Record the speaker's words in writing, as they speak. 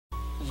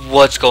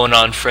What's going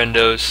on,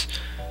 friendos?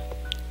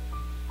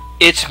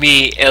 It's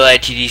me,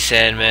 LITD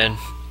Sandman.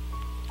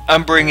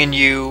 I'm bringing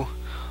you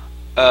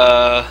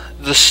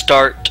the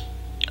start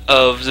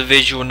of the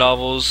visual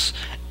novels,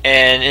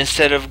 and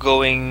instead of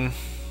going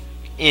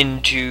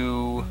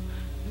into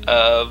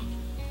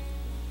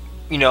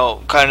you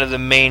know, kind of the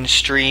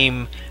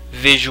mainstream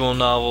visual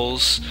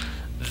novels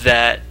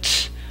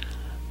that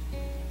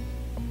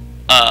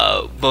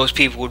most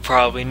people would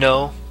probably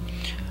know,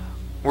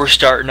 we're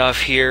starting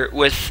off here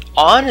with,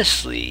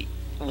 honestly,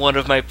 one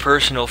of my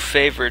personal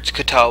favorites,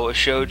 Katawa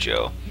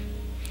Shoujo.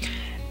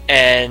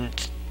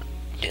 And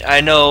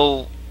I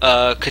know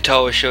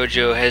Katawa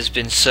Shoujo has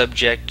been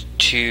subject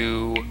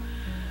to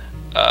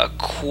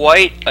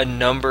quite a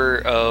number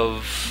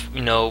of,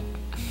 you know,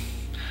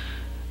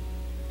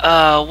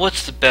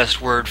 what's the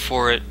best word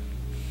for it?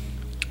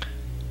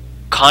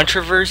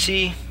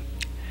 Controversy?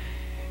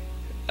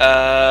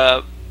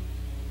 Because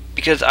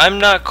I'm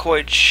not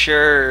quite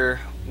sure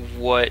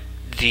what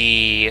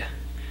the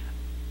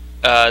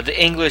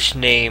English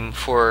name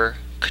for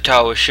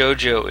Katawa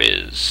Shoujo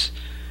is.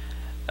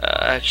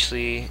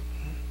 Actually,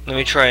 let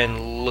me try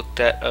and look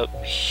that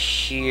up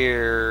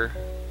here.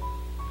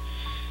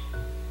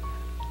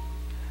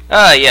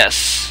 Ah,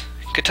 yes.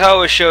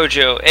 Katawa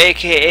Shoujo,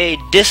 aka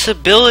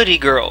Disability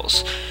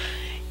Girls.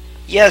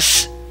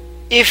 Yes,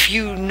 if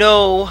you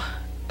know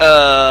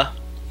the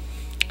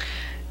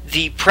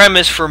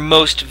premise for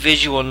most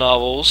visual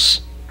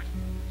novels,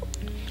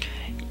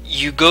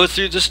 you go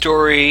through the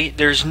story,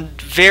 there's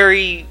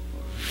very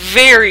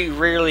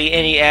rarely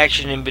any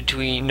action in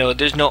between. No,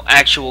 there's no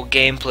actual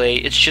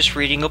gameplay, it's just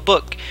reading a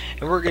book,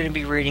 and we're going to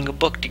be reading a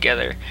book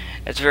together.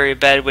 That's a very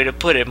bad way to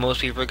put it.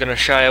 Most people are going to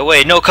shy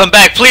away. No, come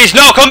back, please,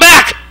 no, come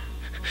back!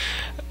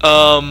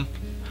 And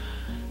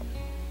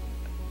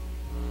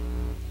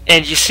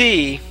you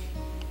see,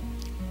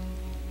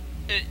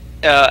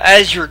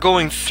 as you're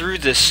going through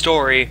this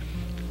story,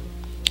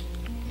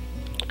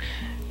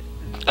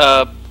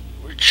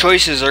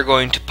 choices are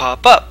going to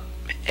pop up,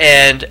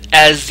 and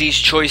as these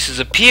choices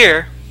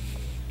appear,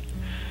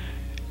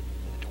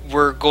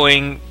 we're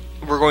going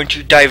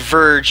to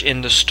diverge in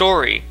the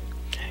story.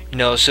 You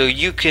know, so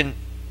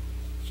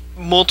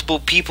multiple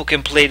people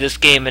can play this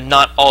game, and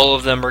not all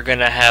of them are going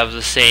to have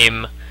the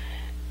same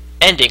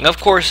ending. Of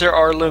course, there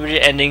are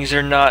limited endings.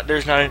 There's not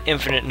an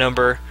infinite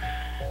number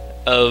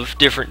of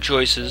different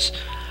choices.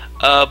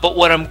 But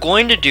what I'm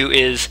going to do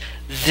is,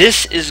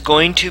 this is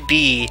going to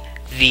be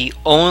the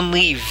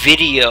only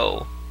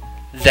video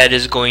that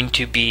is going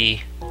to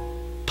be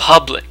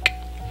public.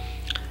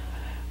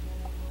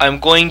 I'm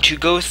going to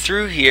go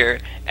through here,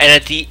 and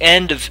at the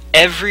end of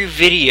every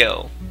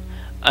video,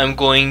 I'm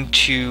going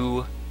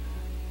to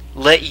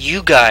let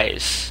you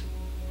guys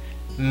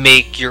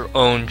make your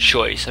own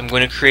choice. I'm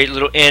going to create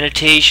little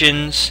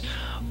annotations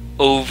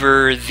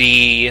over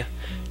the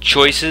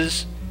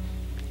choices,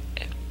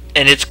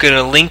 and it's going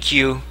to link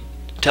you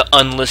to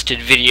unlisted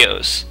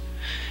videos,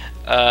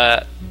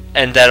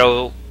 and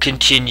that'll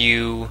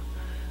continue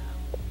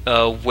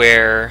it'll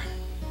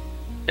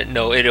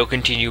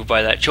continue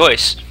by that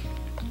choice.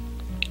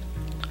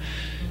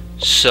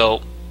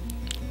 So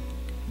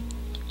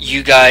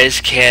you guys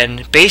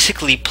can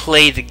basically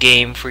play the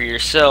game for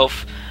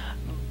yourself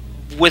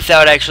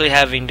without actually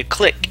having to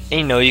click.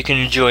 You know, you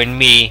can join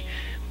me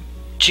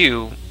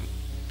too.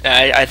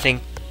 I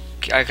think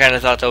I kind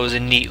of thought that was a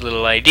neat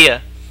little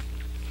idea.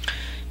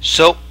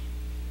 So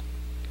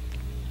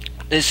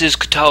this is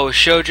Katawa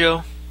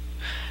Shoujo,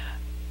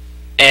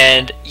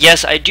 and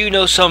yes, I do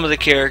know some of the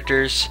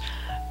characters.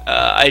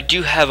 I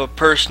do have a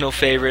personal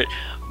favorite,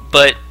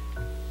 but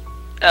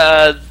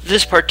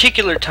this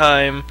particular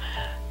time,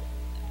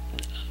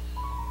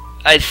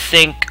 I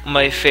think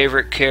my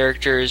favorite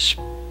characters.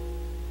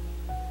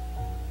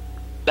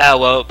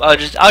 Well,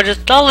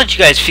 I'll let you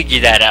guys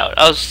figure that out.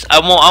 I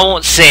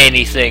won't say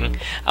anything.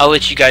 I'll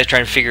let you guys try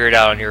and figure it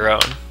out on your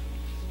own.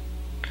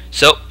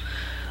 So,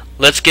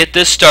 let's get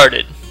this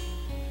started.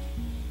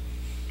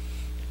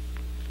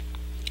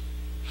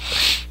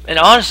 And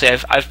honestly,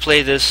 I've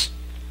played this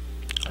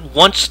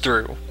once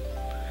through,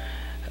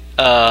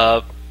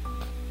 and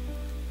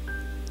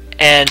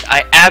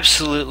I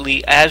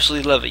absolutely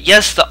love it.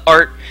 Yes, the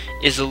art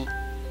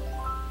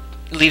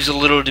leaves a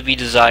little to be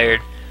desired,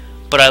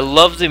 but I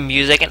love the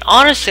music, and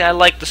honestly, I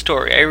like the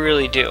story. I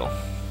really do.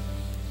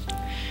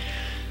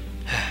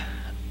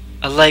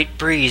 A light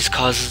breeze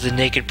causes the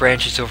naked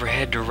branches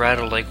overhead to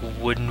rattle like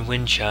wooden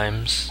wind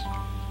chimes.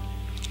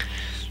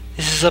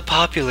 This is a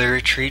popular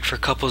retreat for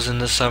couples in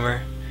the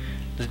summer.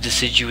 The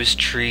deciduous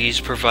trees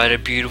provide a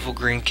beautiful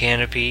green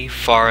canopy,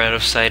 far out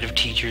of sight of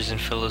teachers and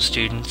fellow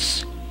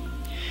students.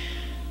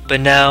 But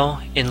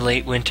now, in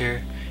late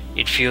winter,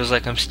 it feels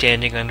like I'm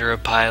standing under a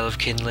pile of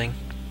kindling.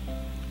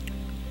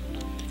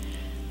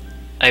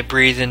 I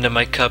breathe into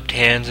my cupped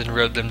hands and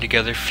rub them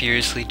together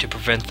furiously to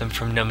prevent them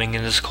from numbing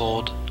in this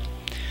cold.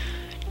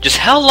 Just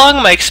how long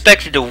am I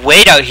expected to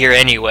wait out here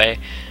anyway?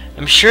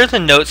 I'm sure the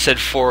note said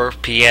 4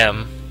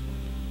 p.m.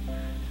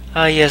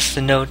 Ah yes,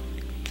 the note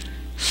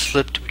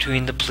slipped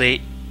between the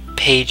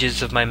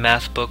pages of my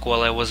math book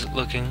while I wasn't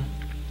looking.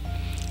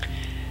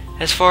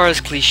 As far as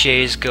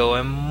cliches go,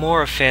 I'm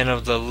more a fan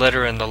of the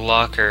letter in the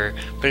locker,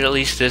 but at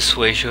least this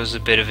way shows a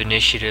bit of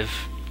initiative.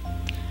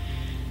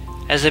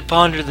 As I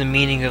ponder the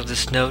meaning of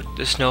this note,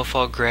 the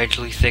snowfall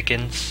gradually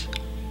thickens.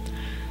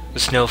 The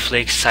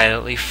snowflakes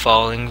silently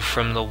falling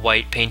from the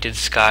white painted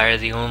sky are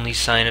the only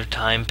sign of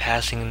time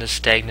passing in this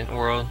stagnant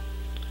world.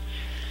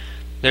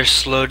 Their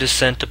slow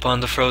descent upon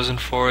the frozen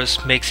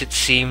forest makes it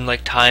seem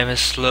like time has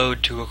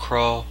slowed to a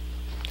crawl.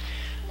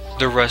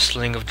 The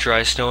rustling of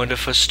dry snow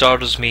underfoot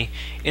startles me,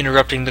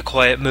 interrupting the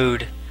quiet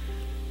mood.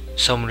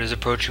 Someone is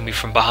approaching me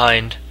from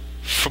behind.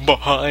 From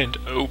behind,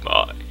 oh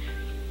my.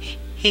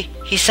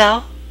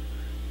 Hisao?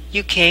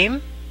 You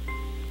came?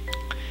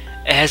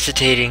 A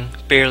hesitating,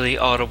 barely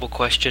audible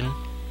question.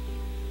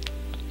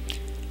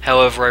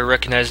 However, I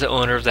recognize the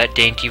owner of that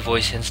dainty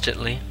voice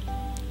instantly.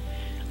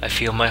 I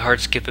feel my heart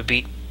skip a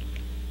beat.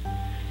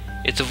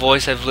 It's a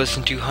voice I've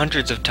listened to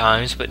hundreds of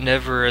times, but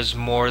never as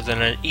more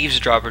than an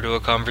eavesdropper to a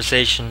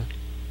conversation.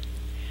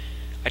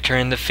 I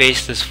turn to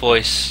face this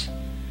voice,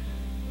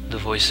 the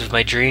voice of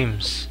my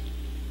dreams,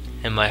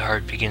 and my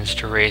heart begins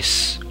to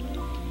race.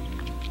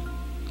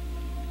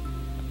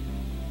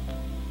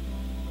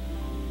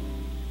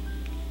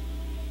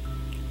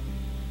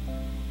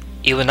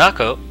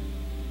 Iwanako?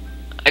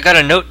 I got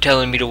a note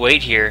telling me to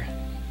wait here.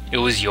 It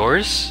was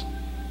yours?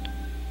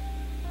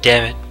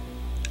 Damn it.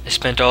 I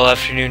spent all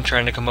afternoon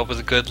trying to come up with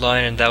a good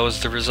line, and that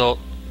was the result.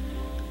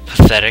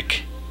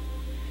 Pathetic.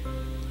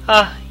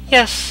 Ah,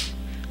 yes.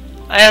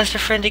 I asked a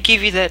friend to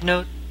give you that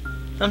note.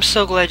 I'm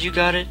so glad you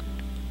got it.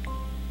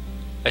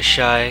 A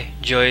shy,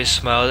 joyous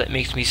smile that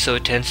makes me so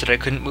tense that I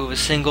couldn't move a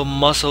single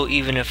muscle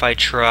even if I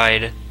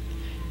tried.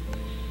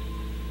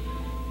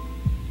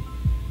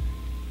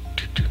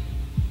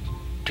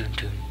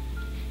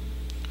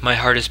 My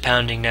heart is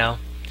pounding now,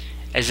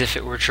 as if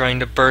it were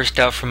trying to burst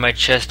out from my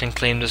chest and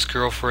claim this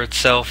girl for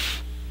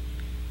itself.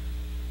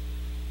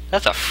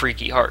 That's a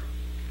freaky heart.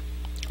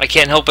 I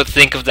can't help but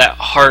think of that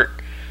heart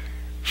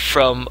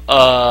from,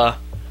 what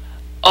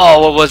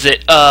was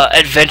it?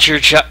 Adventure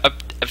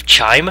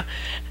Chime?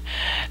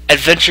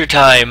 Adventure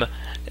Time.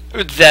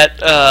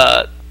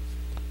 That,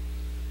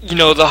 you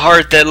know, the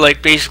heart that,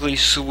 like, basically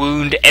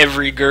swooned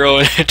every girl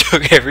and it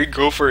took every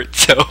girl for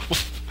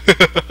itself.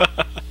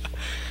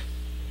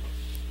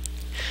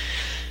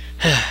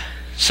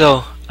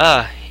 So,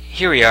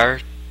 here we are,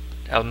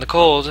 out in the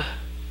cold.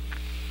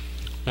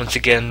 Once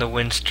again, the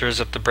wind stirs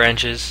up the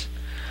branches.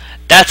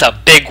 That's a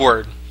big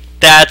word!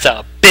 That's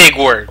a big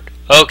word!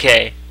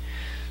 Okay.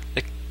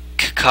 The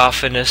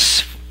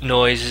cacophonous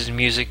noise is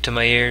music to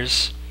my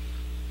ears.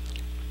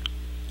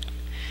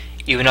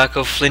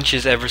 Iwanako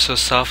flinches ever so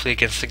softly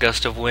against the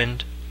gust of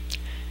wind.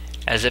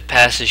 As it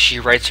passes, she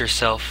rights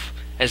herself,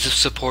 as if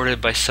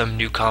supported by some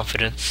new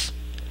confidence.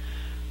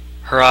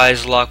 Her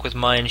eyes lock with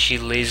mine, and she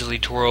lazily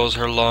twirls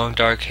her long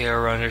dark hair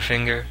around her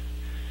finger.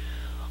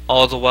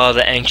 All the while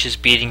the anxious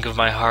beating of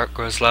my heart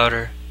grows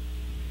louder.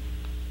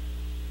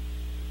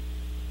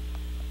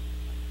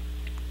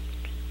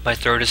 My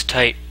throat is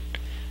tight.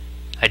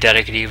 I doubt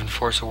I could even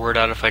force a word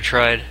out if I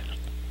tried.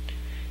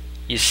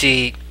 You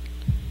see,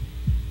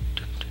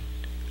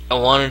 I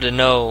wanted to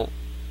know...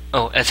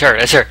 Oh, that's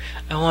her.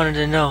 I wanted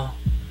to know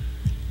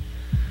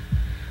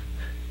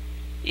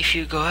if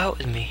you'd go out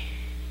with me.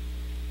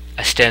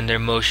 I stand there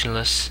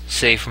motionless,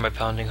 save for my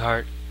pounding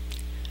heart.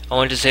 I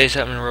want to say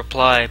something in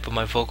reply, but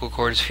my vocal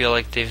cords feel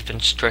like they've been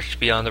stretched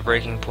beyond the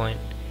breaking point.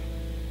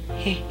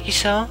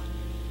 Hisao?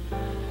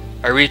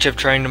 I reach up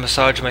trying to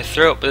massage my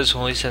throat, but this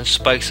only sends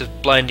spikes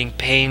of blinding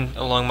pain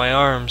along my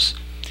arms.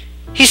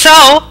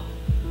 Hisao!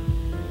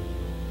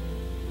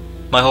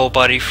 My whole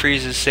body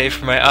freezes, save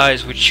for my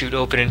eyes, which shoot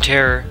open in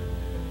terror.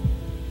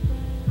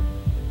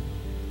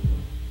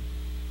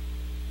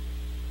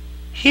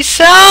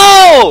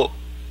 Hisao!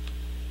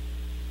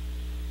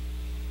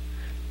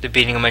 The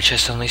beating of my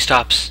chest suddenly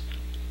stops.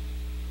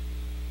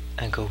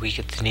 I go weak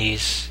at the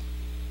knees.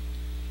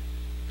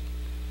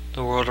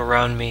 The world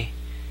around me,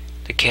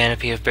 the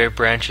canopy of bare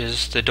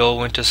branches, the dull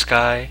winter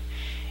sky,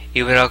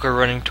 Iwanako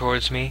running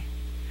towards me,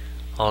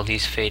 all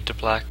these fade to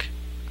black.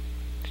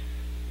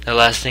 The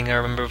last thing I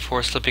remember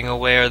before slipping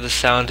away are the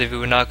sounds of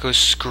Iwanako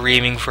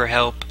screaming for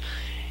help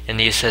and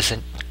the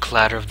incessant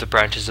clatter of the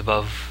branches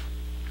above.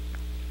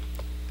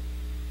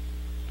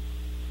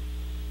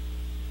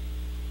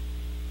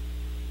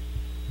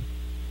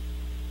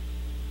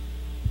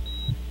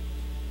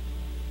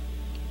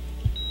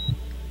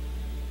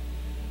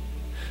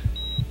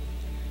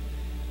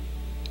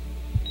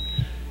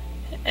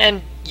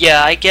 And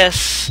yeah, I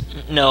guess,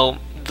 no,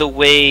 the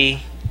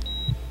way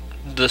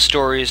the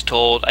story is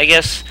told, I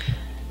guess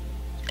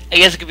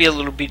it could be a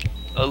little bit,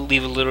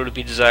 leave a little to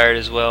be desired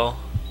as well.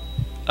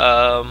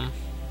 But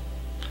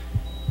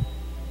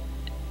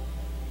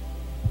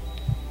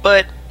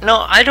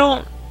no, I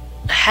don't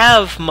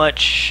have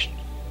much,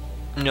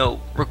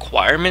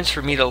 requirements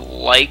for me to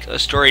like a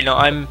story. No,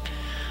 I'm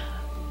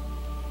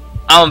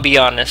gonna be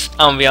honest.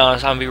 I'm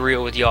gonna be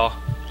real with y'all.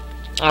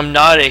 I'm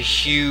not a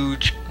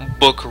huge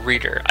book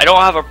reader. I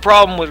don't have a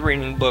problem with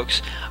reading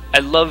books. I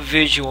love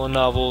visual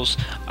novels,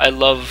 I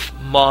love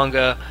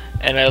manga,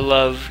 and I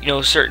love,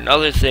 certain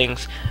other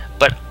things.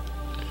 But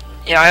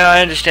yeah,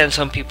 I understand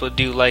some people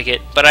do like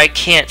it, but I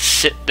can't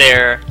sit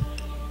there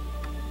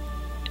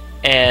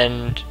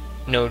and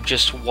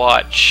just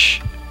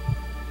watch,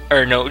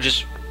 or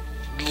just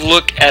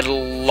look at a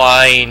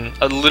line,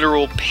 a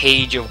literal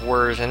page of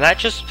words, and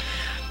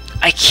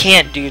I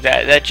can't do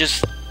that. That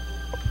just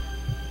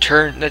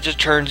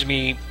turns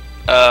me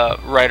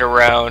right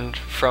around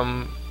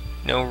from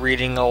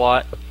reading a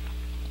lot.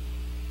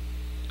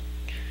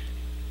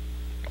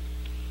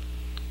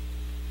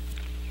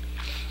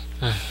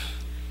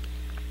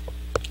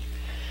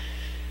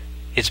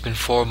 It's been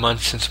 4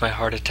 months since my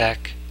heart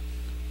attack.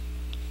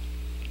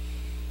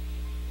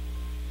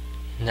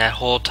 In that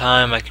whole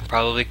time, I can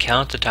probably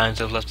count the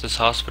times I've left this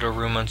hospital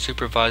room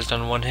unsupervised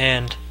on one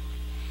hand.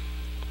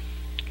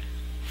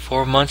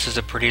 4 months is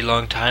a pretty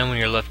long time when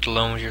you're left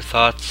alone with your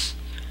thoughts,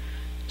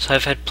 so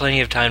I've had plenty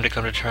of time to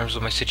come to terms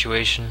with my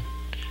situation.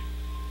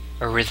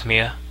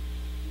 Arrhythmia.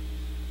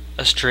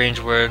 A strange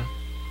word.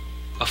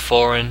 A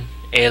foreign,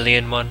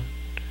 alien one.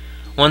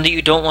 One that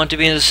you don't want to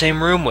be in the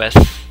same room with.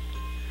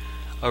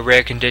 A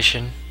rare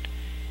condition.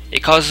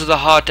 It causes the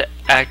heart to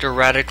act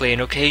erratically and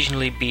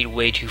occasionally beat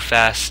way too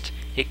fast.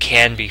 It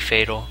can be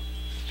fatal.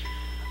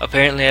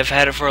 Apparently I've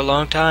had it for a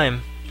long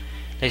time.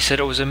 They said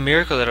it was a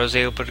miracle that I was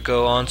able to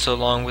go on so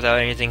long without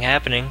anything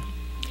happening.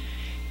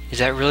 Is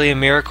that really a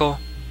miracle?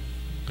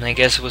 And I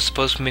guess it was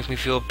supposed to make me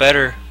feel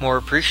better, more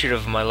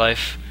appreciative of my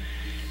life.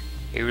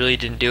 It really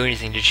didn't do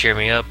anything to cheer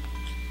me up.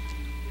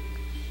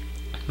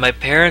 My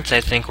parents,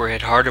 I think, were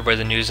hit harder by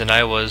the news than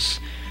I was.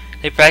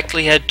 They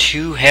practically had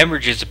 2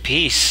 hemorrhages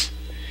apiece.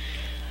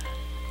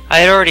 I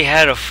had already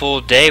had a full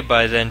day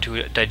by then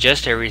to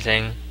digest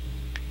everything.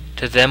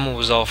 To them it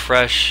was all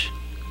fresh.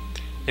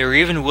 They were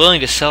even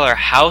willing to sell our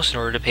house in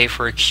order to pay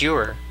for a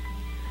cure.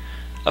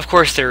 Of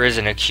course there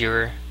isn't a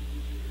cure.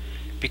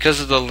 Because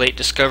of the late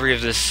discovery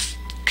of this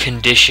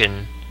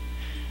condition,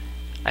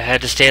 I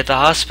had to stay at the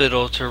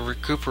hospital to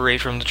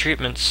recuperate from the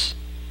treatments.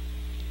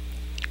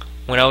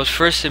 When I was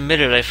first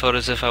admitted, I felt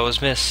as if I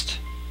was missed.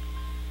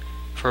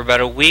 For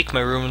about a week, my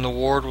room in the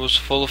ward was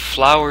full of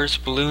flowers,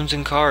 balloons,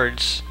 and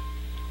cards.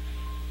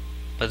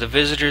 But the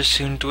visitors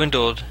soon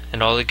dwindled,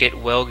 and all the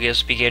get-well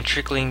gifts began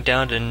trickling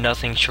down to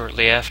nothing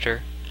shortly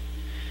after.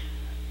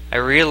 I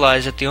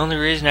realized that the only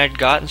reason I'd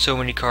gotten so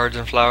many cards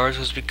and flowers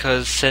was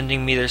because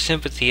sending me their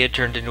sympathy had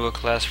turned into a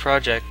class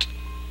project.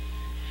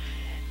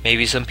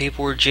 Maybe some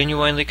people were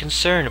genuinely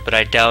concerned, but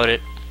I doubt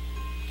it.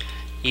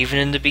 Even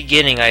in the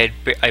beginning, I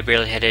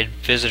barely had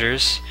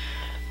visitors.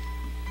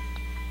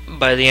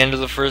 By the end of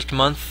the first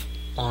month,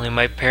 only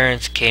my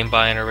parents came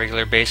by on a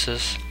regular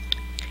basis.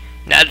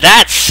 Now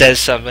that says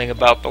something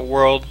about the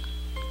world.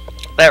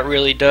 That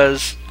really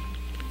does.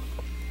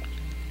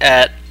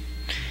 If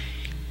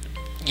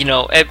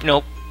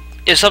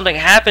something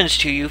happens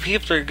to you,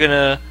 people are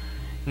gonna,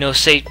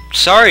 say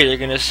sorry. They're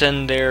gonna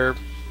send their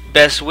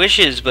best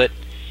wishes, but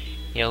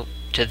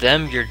to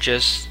them, you're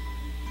just.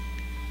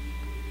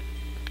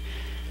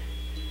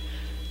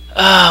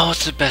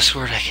 What's the best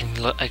word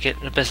I get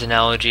the best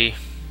analogy?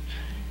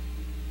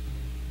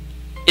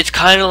 It's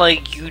kind of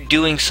like you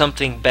doing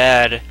something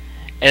bad, and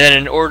then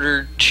in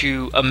order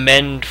to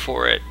amend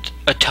for it,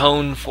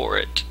 atone for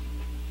it,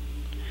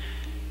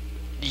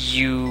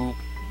 you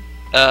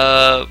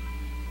might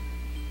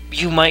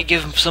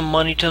give some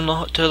money to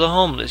the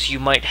homeless. You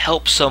might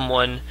help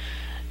someone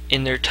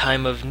in their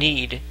time of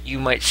need. You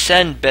might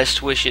send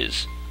best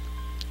wishes.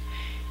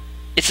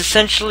 It's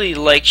essentially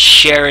like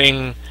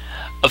sharing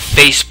a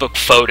Facebook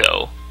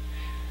photo.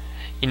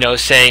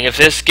 Saying if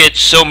this gets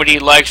so many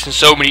likes and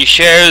so many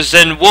shares,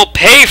 then we'll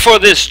pay for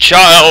this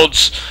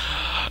child's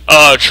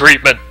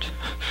treatment.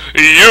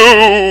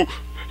 You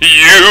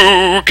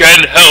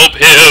can help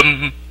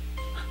him.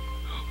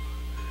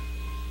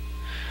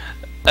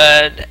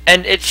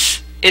 And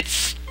it's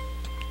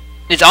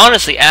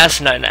honestly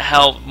asinine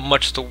how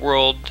much the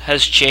world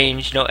has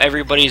changed.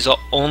 Everybody's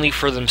only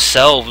for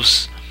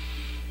themselves.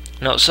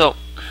 So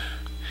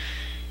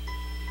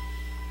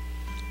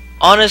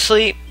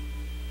honestly,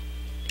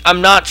 I'm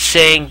not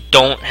saying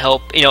don't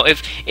help.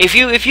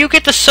 If you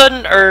get the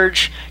sudden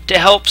urge to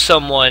help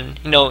someone,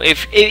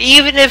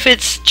 even if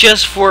it's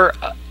just for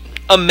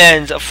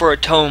amends, for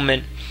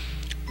atonement,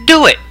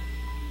 do it.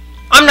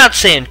 I'm not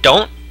saying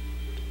don't.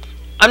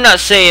 I'm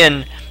not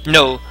saying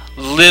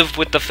live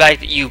with the fact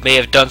that you may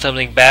have done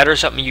something bad or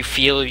something you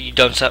feel you've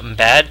done something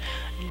bad.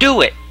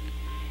 Do it.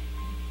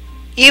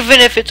 Even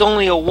if it's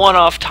only a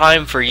one-off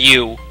time for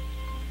you,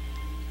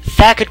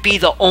 that could be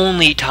the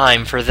only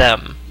time for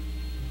them.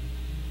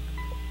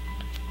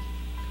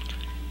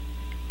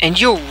 And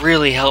you'll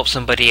really help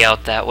somebody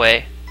out that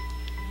way.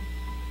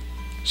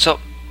 So,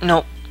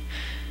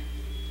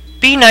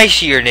 be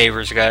nice to your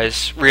neighbors,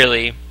 guys.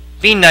 Really.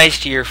 Be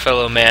nice to your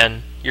fellow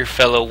man, your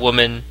fellow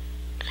woman,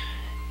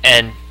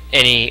 and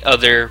any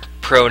other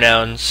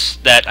pronouns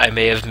that I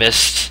may have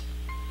missed.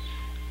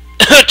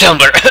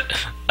 Tumblr.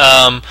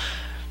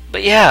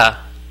 But yeah.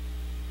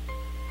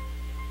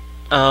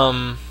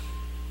 No,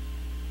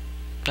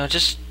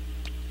 just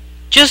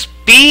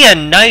be a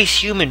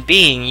nice human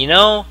being, you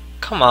know?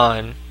 Come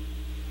on.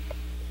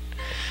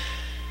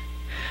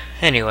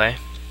 Anyway.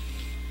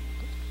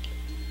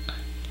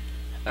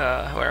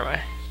 Where am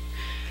I?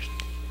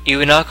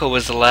 Iwanako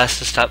was the last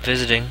to stop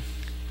visiting.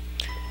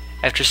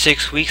 After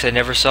 6 weeks, I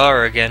never saw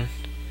her again.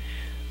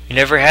 We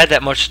never had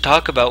that much to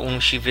talk about when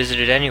she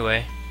visited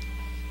anyway.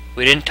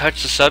 We didn't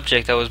touch the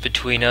subject that was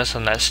between us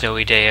on that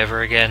snowy day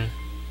ever again.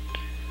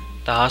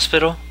 The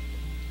hospital?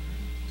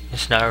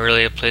 It's not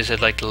really a place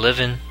I'd like to live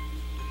in.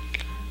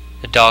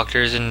 The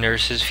doctors and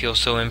nurses feel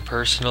so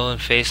impersonal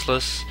and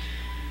faceless.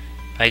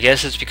 I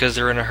guess it's because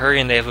they're in a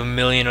hurry and they have a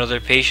million other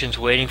patients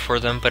waiting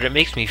for them, but it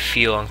makes me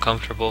feel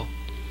uncomfortable.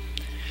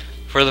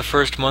 For the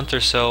first month or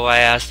so, I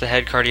asked the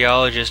head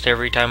cardiologist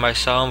every time I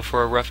saw him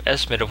for a rough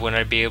estimate of when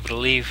I'd be able to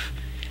leave.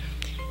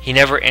 He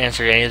never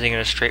answered anything in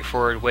a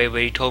straightforward way,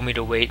 but he told me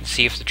to wait and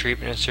see if the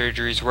treatment and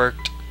surgeries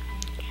worked.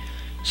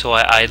 So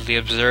I idly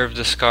observed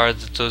the scar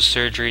that those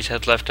surgeries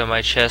had left on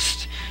my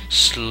chest,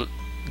 slowly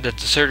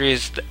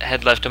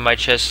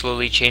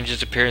changed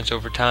its appearance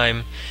over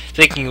time,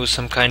 thinking it was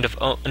some kind of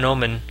an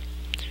omen.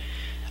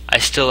 I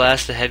still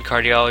ask the head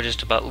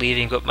cardiologist about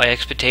leaving, but my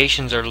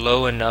expectations are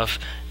low enough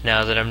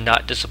now that I'm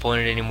not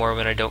disappointed anymore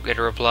when I don't get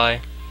a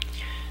reply.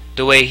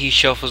 The way he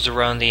shuffles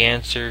around the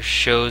answer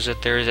shows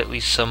that there is at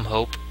least some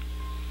hope.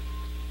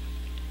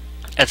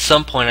 At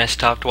some point I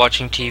stopped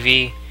watching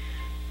TV.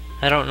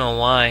 I don't know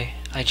why.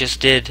 I just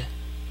did.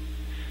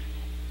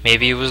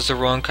 Maybe it was the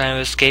wrong kind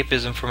of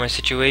escapism for my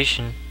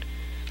situation.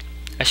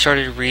 I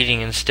started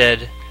reading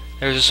instead.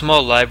 There was a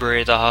small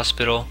library at the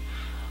hospital,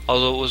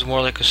 although it was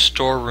more like a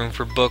storeroom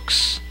for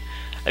books.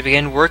 I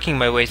began working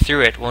my way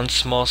through it, one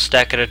small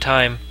stack at a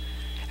time.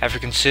 After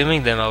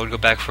consuming them, I would go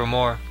back for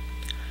more.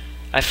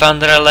 I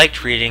found that I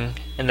liked reading,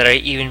 and that I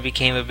even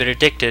became a bit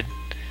addicted.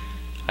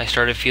 I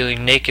started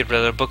feeling naked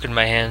without a book in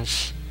my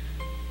hands.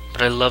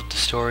 But I loved the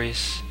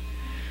stories.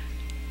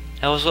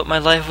 That was what my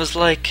life was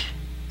like.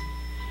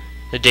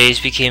 The days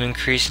became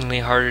increasingly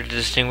harder to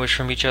distinguish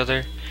from each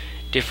other,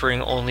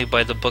 differing only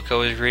by the book I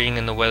was reading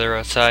and the weather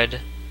outside.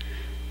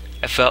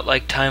 I felt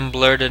like time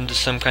blurred into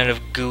some kind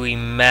of gooey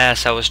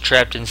mass I was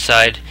trapped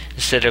inside,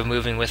 instead of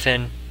moving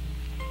within.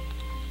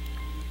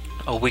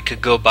 A week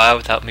could go by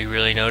without me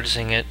really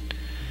noticing it.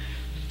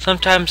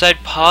 Sometimes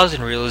I'd pause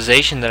in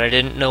realization that I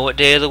didn't know what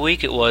day of the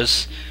week it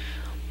was,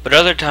 but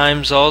other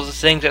times all the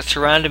things that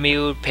surrounded me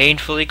would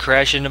painfully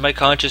crash into my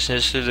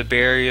consciousness through the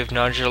barrier of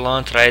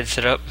nonchalance that I had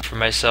set up for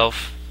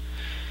myself.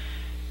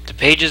 The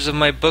pages of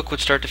my book would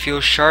start to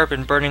feel sharp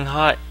and burning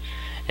hot,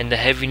 and the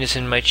heaviness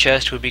in my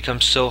chest would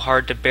become so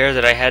hard to bear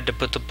that I had to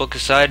put the book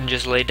aside and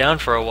just lay down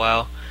for a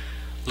while,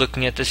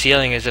 looking at the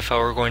ceiling as if I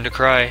were going to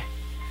cry.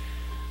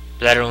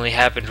 But that only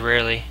happened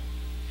rarely,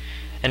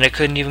 and I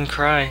couldn't even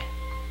cry.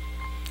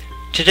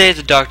 Today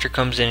the doctor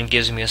comes in and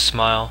gives me a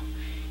smile.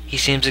 He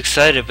seems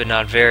excited but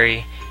not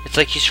very. It's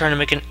like he's trying to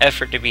make an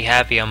effort to be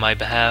happy on my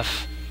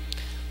behalf.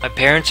 My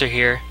parents are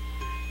here.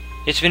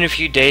 It's been a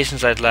few days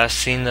since I'd last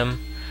seen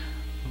them.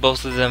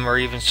 Both of them are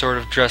even sort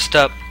of dressed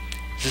up.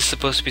 Is this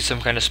supposed to be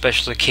some kind of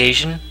special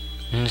occasion?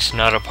 It's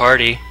not a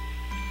party.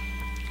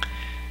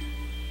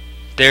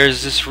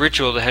 There's this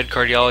ritual the head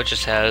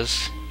cardiologist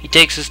has. He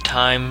takes his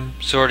time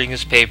sorting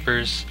his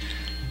papers,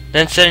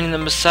 then setting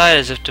them aside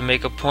as if to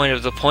make a point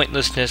of the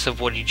pointlessness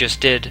of what he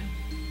just did.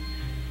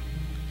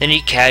 Then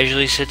he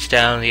casually sits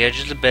down on the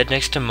edge of the bed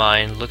next to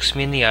mine, looks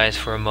me in the eyes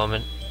for a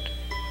moment.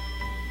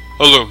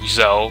 Hello,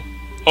 Giselle.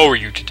 How are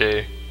you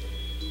today?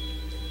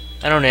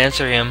 I don't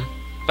answer him,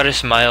 but I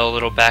smile a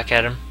little back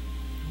at him.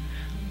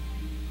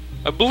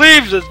 I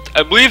believe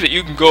that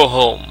you can go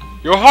home.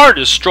 Your heart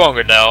is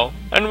stronger now,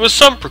 and with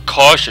some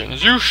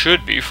precautions, you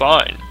should be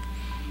fine.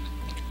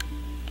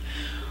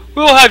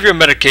 We'll have your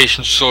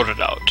medication sorted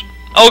out.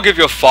 I'll give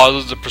your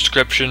father the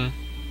prescription.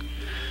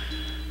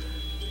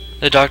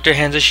 The doctor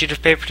hands a sheet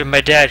of paper to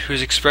my dad,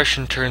 whose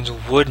expression turns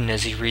wooden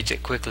as he reads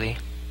it quickly.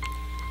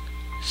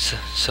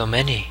 So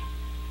many.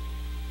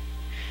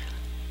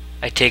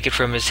 I take it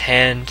from his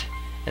hand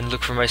and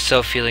look for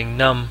myself, feeling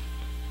numb.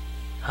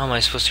 How am I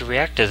supposed to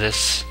react to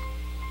this?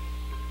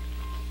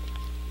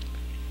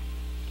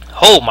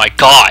 Oh my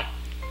god!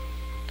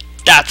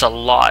 That's a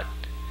lot.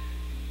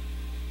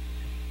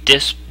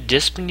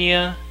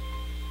 Dyspnea?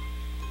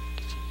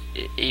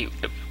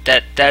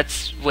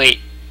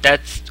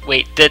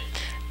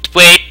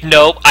 Wait,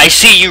 no, I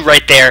see you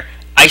right there.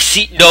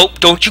 Nope,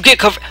 don't you get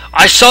covered.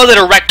 I saw that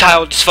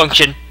erectile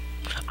dysfunction.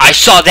 I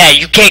saw that,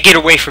 you can't get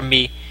away from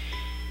me.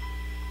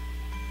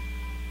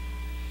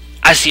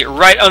 I see it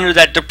right under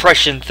that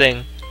depression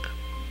thing.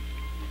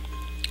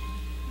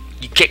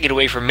 You can't get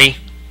away from me.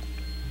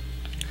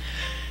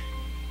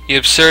 The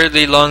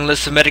absurdly long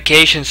list of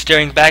medications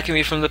staring back at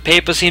me from the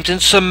paper seems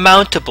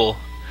insurmountable.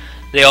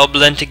 They all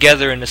blend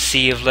together in a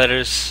sea of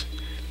letters.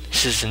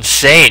 This is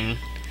insane.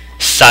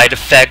 Side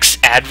effects,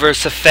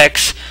 adverse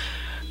effects,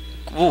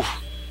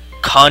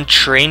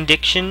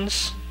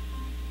 contradictions.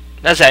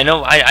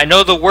 I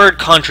know the word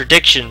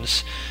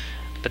contradictions,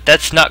 But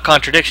that's not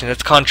contradiction,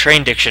 that's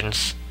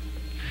contradictions.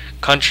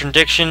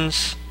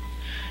 Contradictions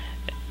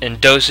and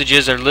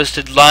dosages are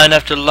listed line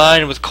after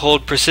line with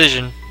cold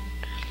precision.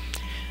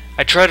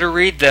 I try to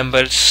read them,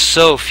 but it's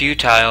so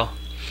futile.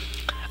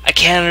 I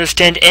can't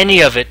understand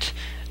any of it,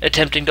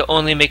 attempting to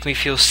only make me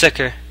feel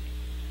sicker.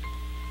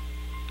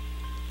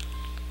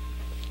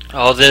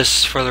 All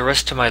this for the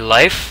rest of my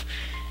life?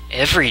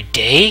 Every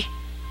day?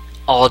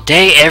 All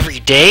day, every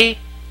day?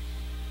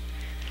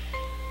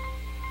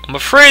 I'm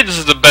afraid this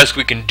is the best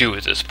we can do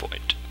at this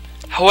point.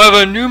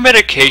 However, new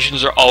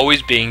medications are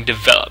always being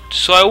developed,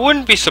 so I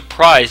wouldn't be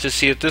surprised to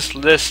see that this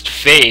list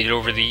fade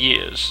over the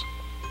years.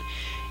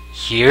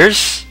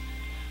 Years?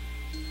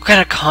 What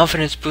kind of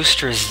confidence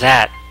booster is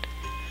that?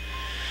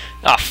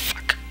 Ah,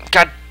 fuck.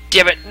 God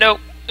damn it, no.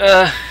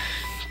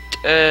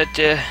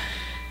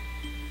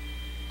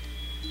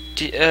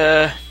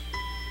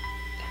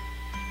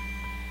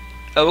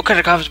 What kind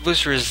of confidence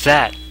booster is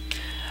that?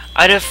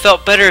 I'd have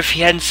felt better if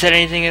he hadn't said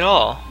anything at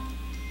all.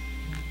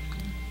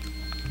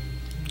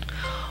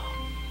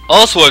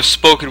 Also, I've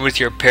spoken with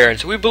your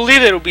parents. We believe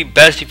that it would be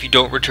best if you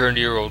don't return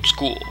to your old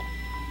school.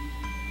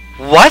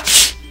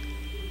 What?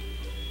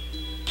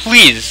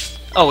 Please.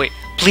 Oh wait,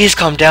 please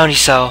calm down,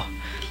 Isao.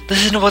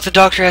 Listen to what the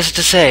doctor has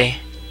to say.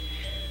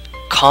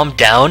 Calm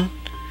down?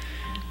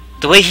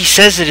 The way he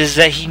says it is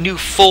that he knew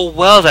full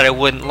well that I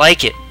wouldn't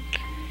like it.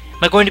 Am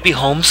I going to be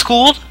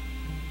homeschooled?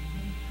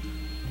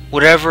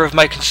 Whatever of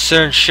my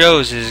concern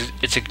shows is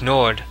it's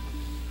ignored.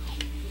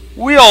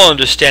 We all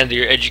understand that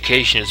your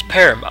education is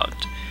paramount.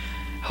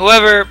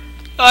 However,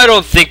 I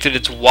don't think that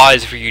it's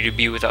wise for you to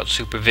be without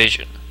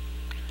supervision.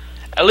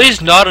 At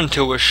least not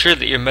until we're sure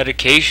that your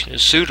medication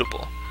is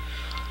suitable.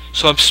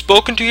 So I've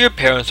spoken to your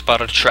parents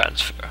about a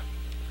transfer.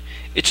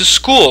 It's a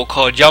school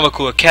called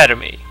Yamaku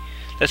Academy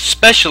that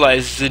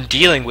specializes in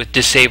dealing with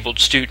disabled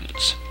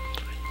students.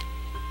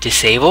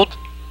 Disabled?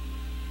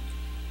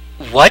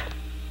 What?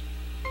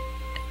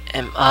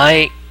 Am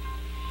I...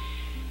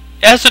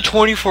 It has a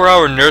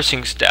 24-hour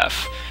nursing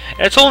staff,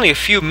 and it's only a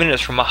few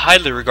minutes from a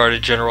highly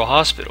regarded general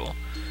hospital.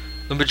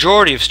 The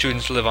majority of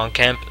students live on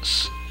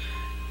campus.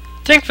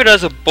 Think of it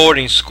as a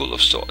boarding school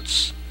of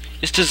sorts.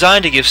 It's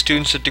designed to give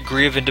students a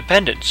degree of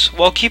independence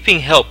while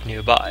keeping help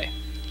nearby.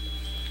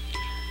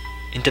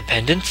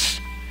 Independence?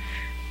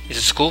 Is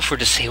it school for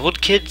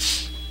disabled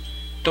kids?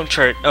 Don't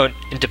try to... Oh,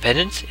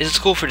 independence? Is it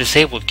school for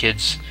disabled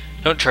kids?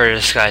 Don't try to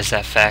disguise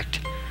that fact.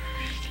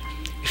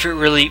 If it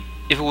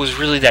was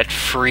really that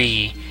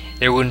free,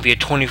 there wouldn't be a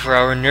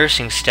 24-hour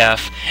nursing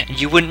staff, and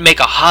you wouldn't make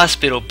a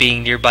hospital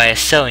being nearby a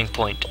selling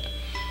point.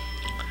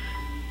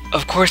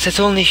 Of course, that's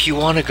only if you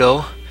want to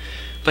go,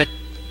 but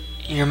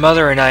your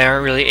mother and I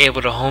aren't really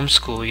able to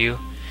homeschool you.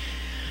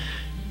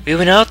 We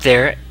went out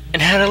there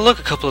and had a look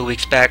a couple of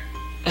weeks back.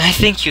 I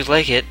think you'd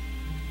like it.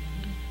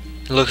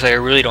 It looks like I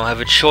really don't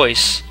have a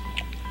choice.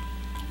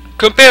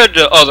 Compared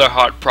to other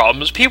heart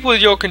problems, people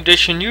with your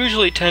condition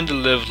usually tend to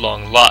live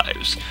long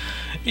lives.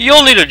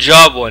 You'll need a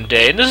job one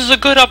day, and this is a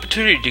good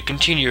opportunity to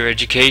continue your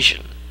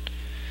education.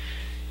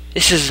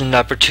 This isn't an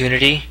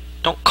opportunity.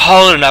 Don't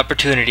call it an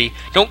opportunity.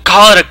 Don't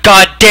call it a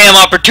goddamn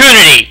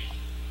opportunity!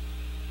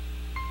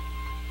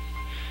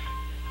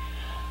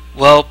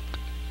 Well,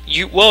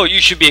 you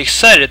should be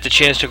excited at the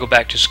chance to go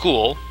back to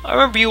school. I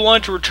remember you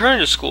wanted to return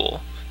to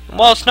school. And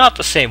while it's not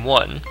the same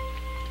one,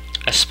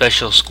 a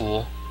special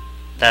school.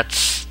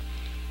 That's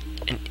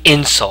an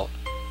insult.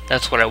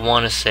 That's what I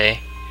want to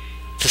say.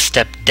 It's a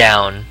step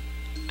down.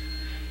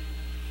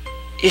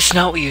 It's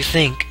not what you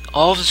think.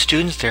 All of the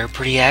students there are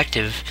pretty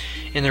active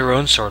in their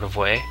own sort of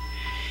way.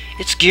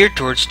 It's geared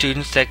towards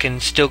students that can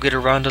still get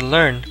around and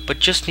learn, but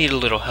just need a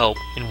little help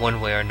in one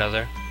way or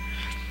another.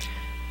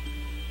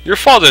 Your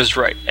father is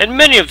right, and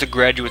many of the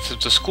graduates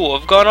of the school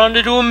have gone on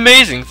to do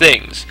amazing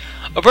things.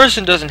 A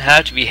person doesn't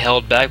have to be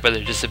held back by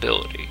their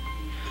disability.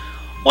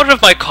 One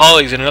of my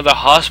colleagues in another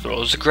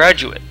hospital is a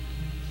graduate.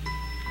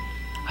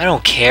 I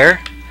don't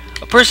care.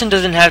 A person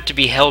doesn't have to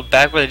be held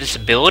back by their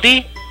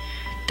disability?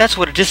 That's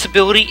what a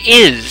disability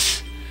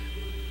is.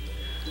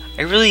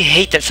 I really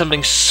hate that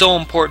something so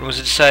important was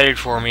decided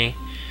for me,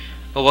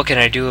 but what can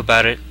I do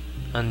about it?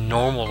 A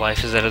normal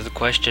life is out of the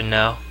question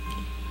now.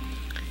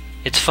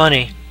 It's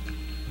funny.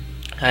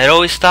 I had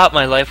always thought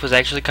my life was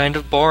actually kind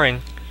of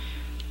boring,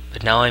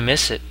 but now I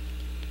miss it.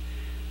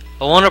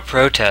 I want to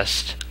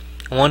protest.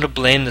 I want to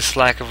blame this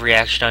lack of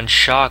reaction on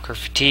shock or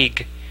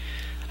fatigue.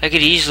 I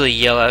could easily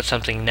yell out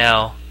something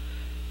now.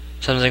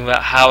 Something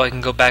about how I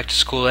can go back to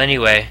school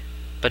anyway.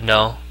 But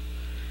no.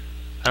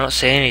 I don't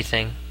say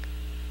anything.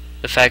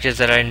 The fact is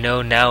that I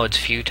know now it's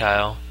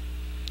futile.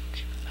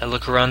 I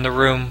look around the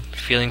room,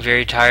 feeling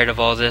very tired of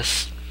all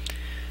this.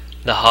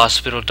 The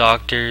hospital,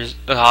 doctors,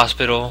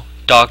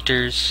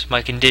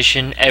 my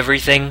condition,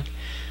 everything.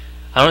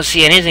 I don't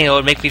see anything that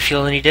would make me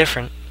feel any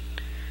different.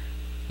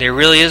 There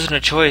really isn't a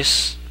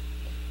choice.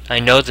 I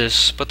know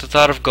this, but the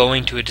thought of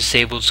going to a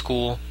disabled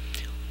school,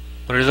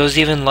 what are those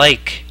even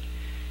like?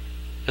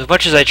 As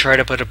much as I try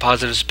to put a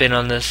positive spin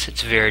on this,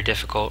 it's very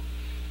difficult.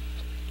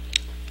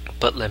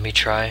 But let me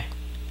try.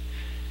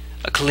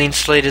 A clean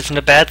slate isn't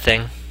a bad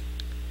thing.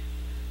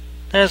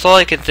 That's all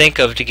I can think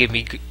of to get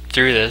me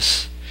through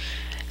this.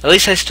 At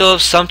least I still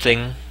have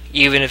something,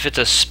 even if it's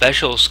a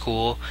special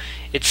school.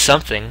 It's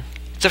something.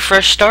 It's a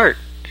fresh start,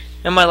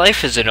 and my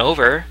life isn't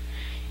over.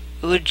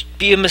 It would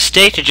be a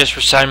mistake to just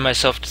resign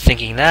myself to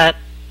thinking that.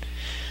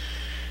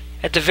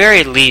 At the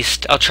very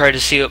least, I'll try to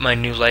see what my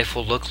new life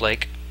will look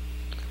like.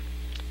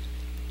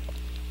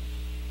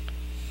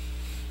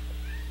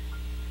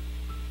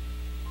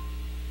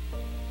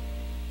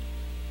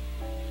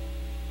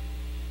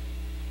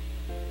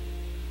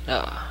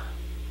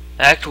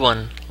 Act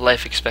 1,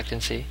 Life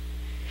Expectancy.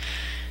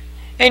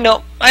 Hey,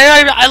 no,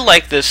 I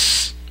like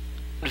this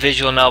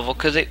visual novel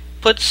because it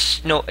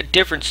puts, a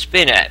different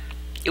spin at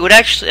it. It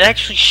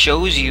actually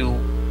shows you,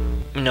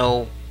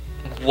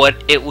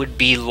 what it would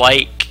be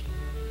like.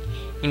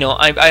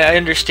 I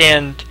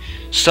understand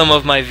some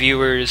of my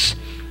viewers,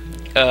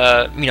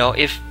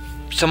 if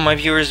some of my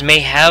viewers may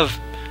have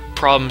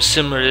problems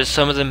similar to this,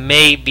 some of them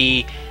may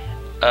be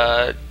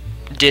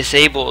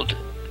disabled,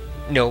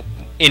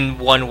 in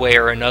one way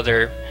or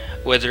another,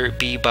 whether it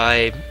be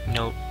by,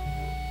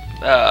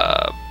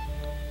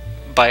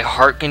 by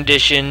heart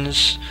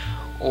conditions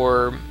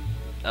or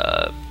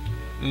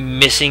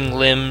missing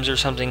limbs or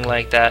something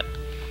like that.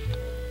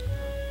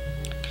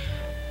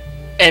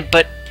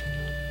 But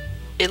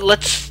it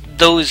lets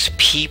those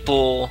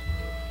people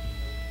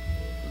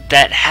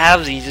that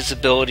have these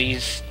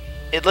disabilities,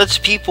 it lets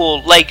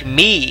people like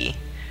me,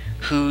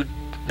 who,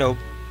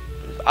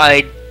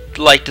 I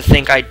like to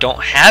think I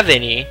don't have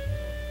any,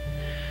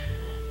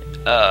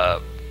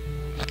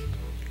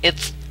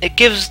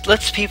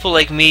 lets people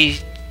like me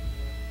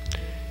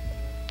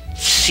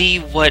see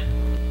what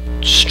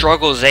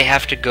struggles they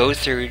have to go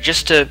through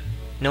just to,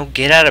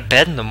 get out of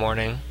bed in the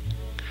morning.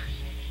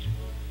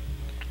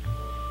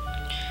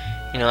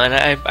 And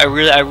I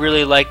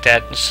really like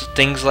that. It's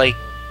things like,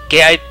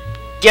 I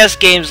guess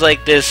games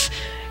like this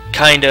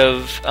kind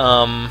of,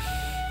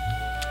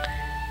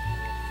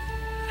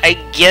 I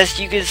guess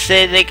you could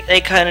say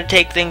they kind of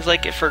take things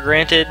like it for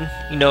granted,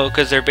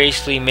 because they're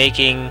basically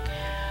making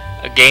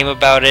a game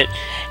about it.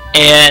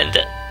 And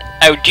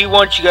I do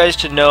want you guys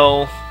to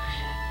know,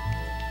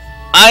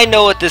 I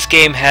know what this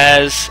game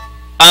has.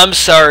 I'm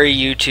sorry,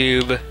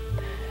 YouTube.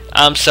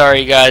 I'm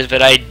sorry, guys,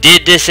 but I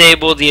did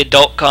disable the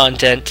adult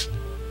content.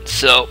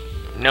 So,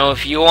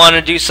 if you want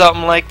to do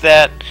something like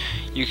that,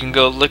 you can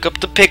go look up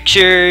the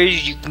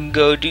pictures, you can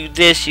go do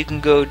this, you can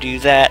go do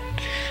that.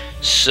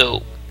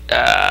 So,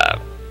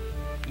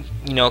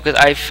 because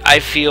I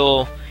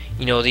feel,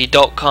 the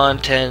adult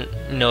content,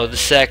 the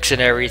sex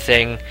and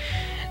everything,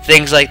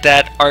 things like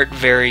that aren't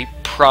very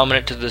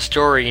prominent to the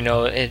story.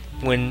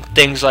 When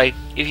things like,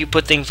 if you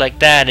put things like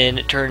that in,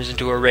 it turns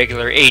into a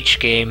regular H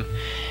game.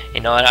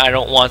 And I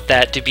don't want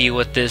that to be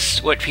what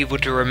people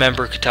to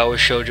remember Katawa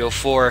Shoujo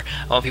for.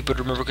 I want people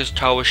to remember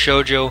Katawa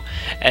Shoujo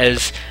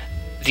as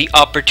the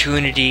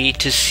opportunity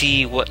to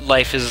see what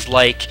life is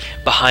like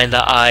behind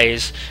the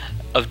eyes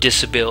of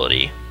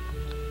disability.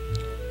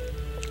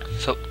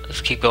 So let's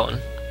keep going.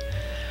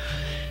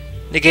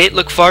 The gate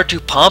looked far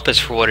too pompous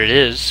for what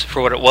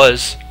it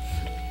was.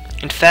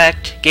 In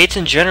fact, gates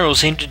in general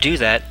seem to do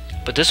that,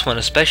 but this one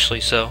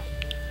especially so.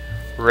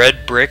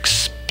 Red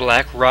bricks,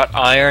 black wrought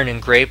iron,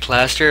 and gray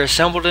plaster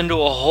assembled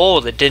into a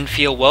whole that didn't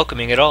feel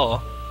welcoming at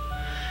all.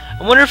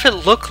 I wondered if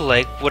it looked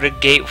like what a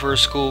gate for a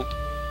school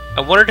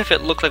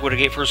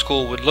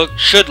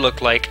should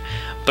look like,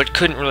 but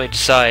couldn't really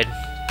decide.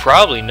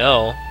 Probably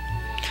no.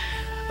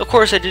 Of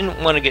course, I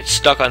didn't want to get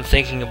stuck on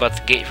thinking about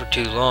the gate for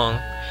too long,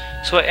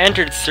 so I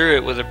entered through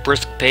it with a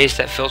brisk pace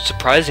that felt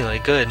surprisingly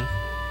good.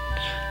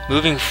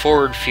 Moving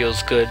forward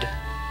feels good.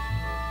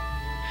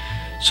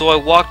 So I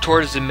walked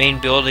towards the main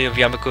building of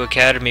Yamaku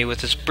Academy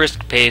with this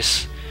brisk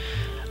pace.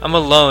 I'm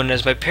alone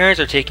as my parents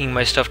are taking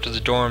my stuff to the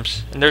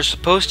dorms, and there's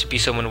supposed to be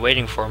someone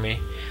waiting for me.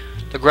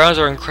 The grounds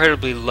are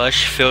incredibly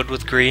lush, filled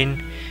with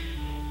green.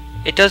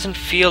 It doesn't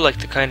feel like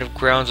the kind of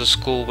grounds a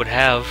school would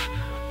have,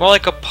 more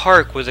like a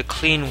park with a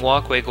clean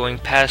walkway going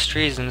past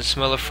trees and the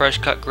smell of fresh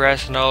cut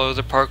grass and all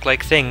other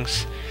park-like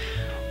things.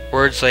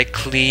 Words like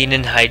clean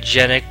and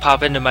hygienic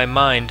pop into my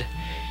mind.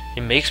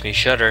 It makes me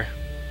shudder.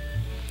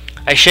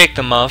 I shake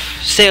them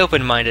off. Stay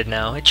open-minded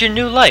now. It's your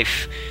new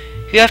life.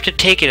 You have to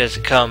take it as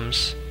it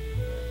comes.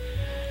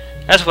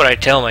 That's what I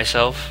tell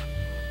myself.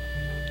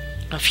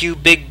 A few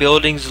big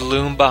buildings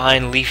loom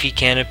behind leafy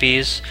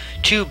canopies,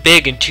 too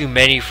big and too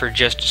many for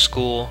just a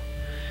school.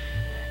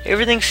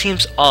 Everything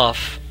seems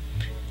off.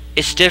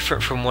 It's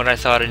different from what I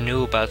thought I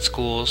knew about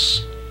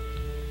schools.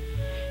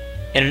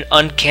 In an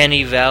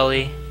uncanny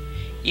valley,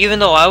 even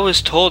though I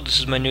was told this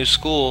is my new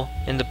school,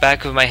 in the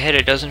back of my head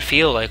it doesn't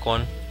feel like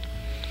one.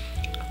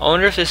 I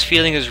wonder if this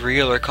feeling is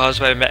real or caused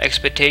by my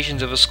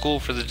expectations of a school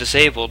for the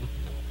disabled.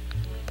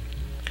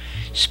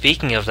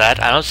 Speaking of that,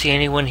 I don't see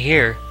anyone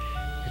here.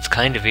 It's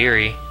kind of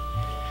eerie.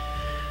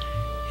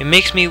 It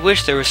makes me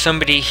wish there was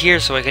somebody here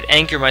so I could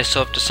anchor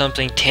myself to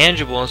something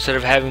tangible instead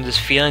of having this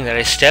feeling that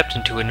I stepped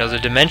into another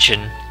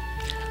dimension.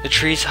 The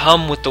trees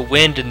hum with the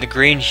wind and the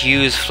green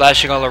hues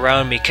flashing all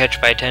around me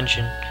catch my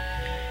attention.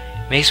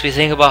 It makes me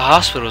think about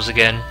hospitals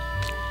again.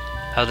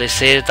 How they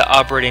say that the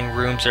operating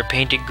rooms are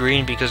painted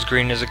green because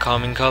green is a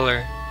common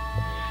color.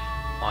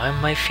 Why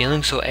am I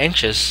feeling so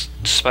anxious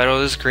despite all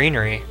this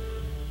greenery? ...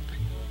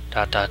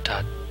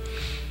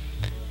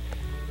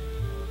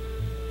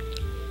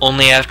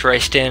 Only after I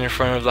stand in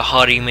front of the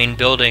haughty main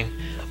building,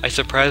 I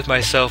surprise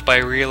myself by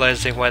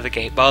realizing why the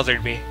gate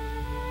bothered me.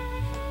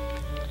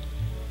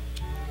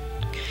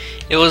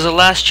 It was the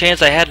last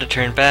chance I had to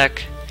turn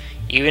back,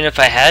 even if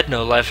I had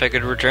no life I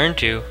could return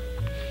to.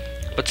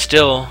 But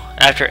still,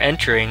 after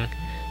entering,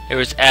 there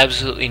was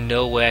absolutely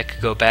no way I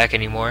could go back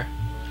anymore.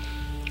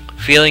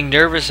 Feeling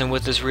nervous and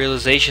with this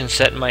realization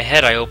set in my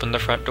head, I opened the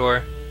front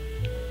door.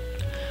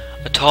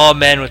 A tall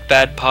man with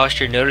bad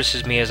posture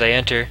notices me as I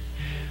enter.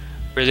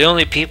 We're the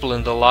only people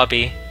in the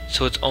lobby,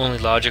 so it's only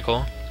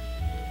logical.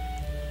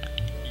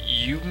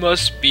 You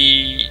must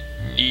be...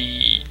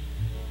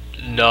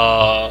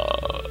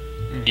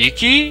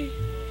 Niki?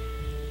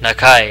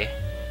 Nakai.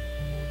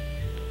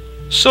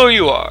 So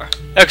you are.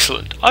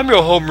 Excellent. I'm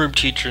your homeroom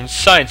teacher and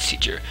science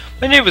teacher.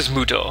 My name is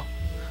Muto.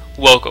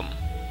 Welcome.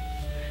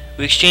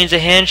 We exchange a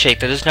handshake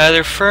that is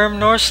neither firm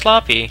nor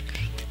sloppy.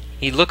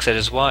 He looks at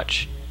his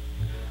watch.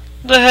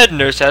 The head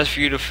nurse asked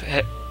you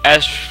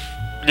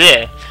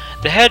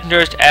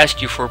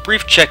asked you for a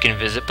brief check-in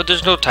visit, but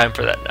there's no time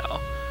for that now.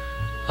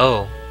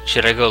 Oh,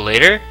 should I go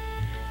later?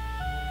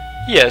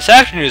 Yes,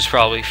 afternoon is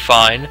probably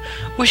fine.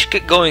 We should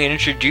get going and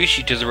introduce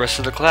you to the rest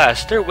of the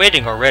class. They're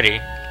waiting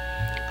already.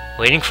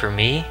 Waiting for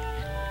me?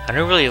 I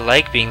don't really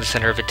like being the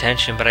center of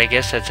attention, but I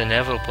guess that's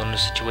inevitable in a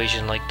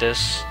situation like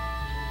this.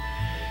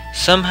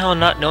 Somehow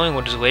not knowing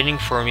what is waiting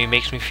for me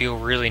makes me feel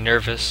really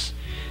nervous.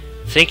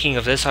 Thinking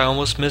of this, I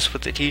almost miss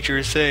what the teacher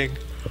is saying.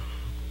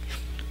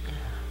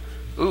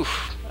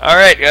 Oof.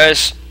 Alright,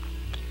 guys.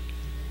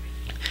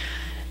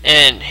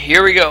 And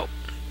here we go.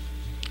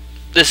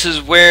 This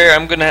is where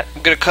I'm gonna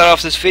cut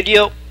off this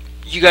video.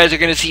 You guys are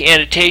gonna see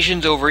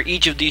annotations over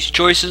each of these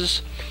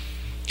choices.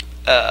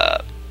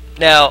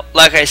 Now,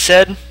 like I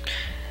said,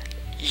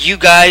 you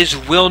guys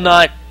will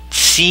not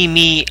see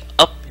me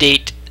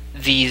update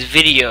these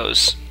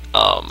videos.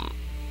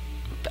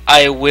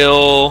 I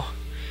will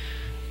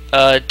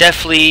I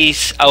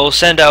will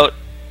send out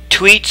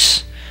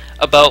tweets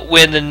about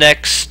when the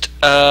next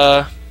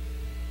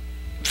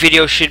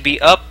video should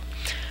be up.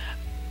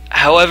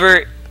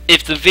 However,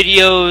 if the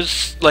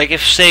videos, like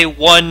if say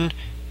one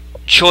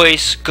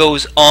choice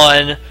goes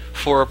on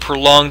for a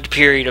prolonged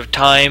period of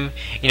time,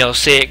 you know,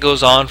 say it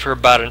goes on for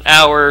about an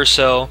hour or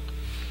so,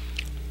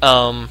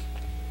 I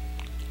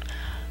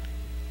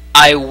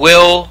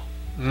will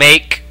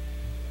make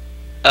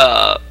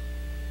the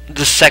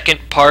second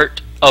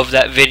part of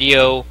that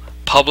video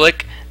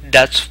public.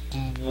 That's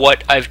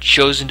what I've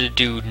chosen to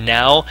do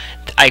now.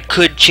 I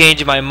could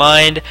change my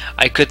mind,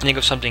 I could think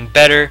of something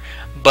better,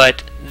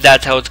 but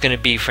that's how it's going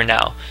to be for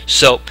now.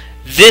 So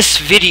this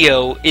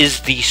video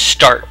is the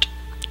start.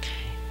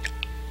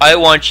 I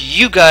want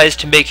you guys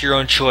to make your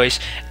own choice,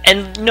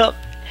 and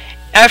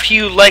after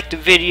you like the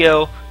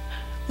video,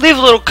 leave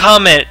a little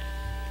comment.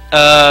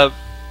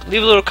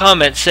 Leave a little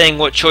comment saying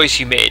what choice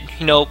you made.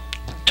 You know,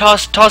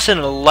 toss in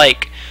a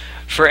like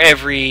for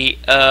every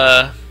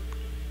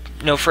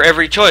for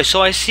every choice,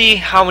 so I see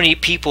how many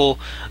people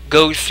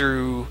go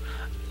through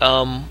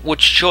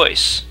which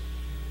choice.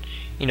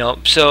 You know,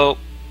 so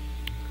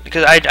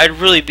because I'd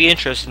really be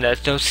interested in that.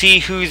 So see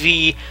who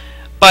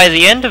by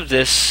the end of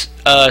this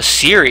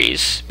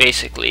series,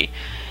 basically,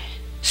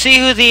 see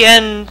who the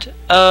end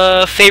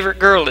favorite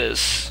girl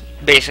is.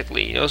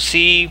 Basically, you know,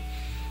 see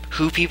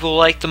who people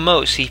like the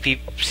most.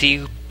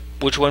 See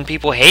which one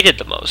people hated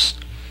the most.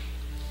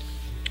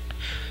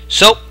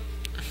 So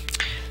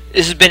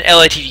this has been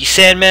LITD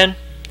Sandman.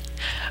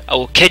 I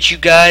will catch you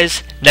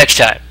guys next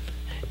time.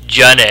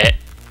 Janet.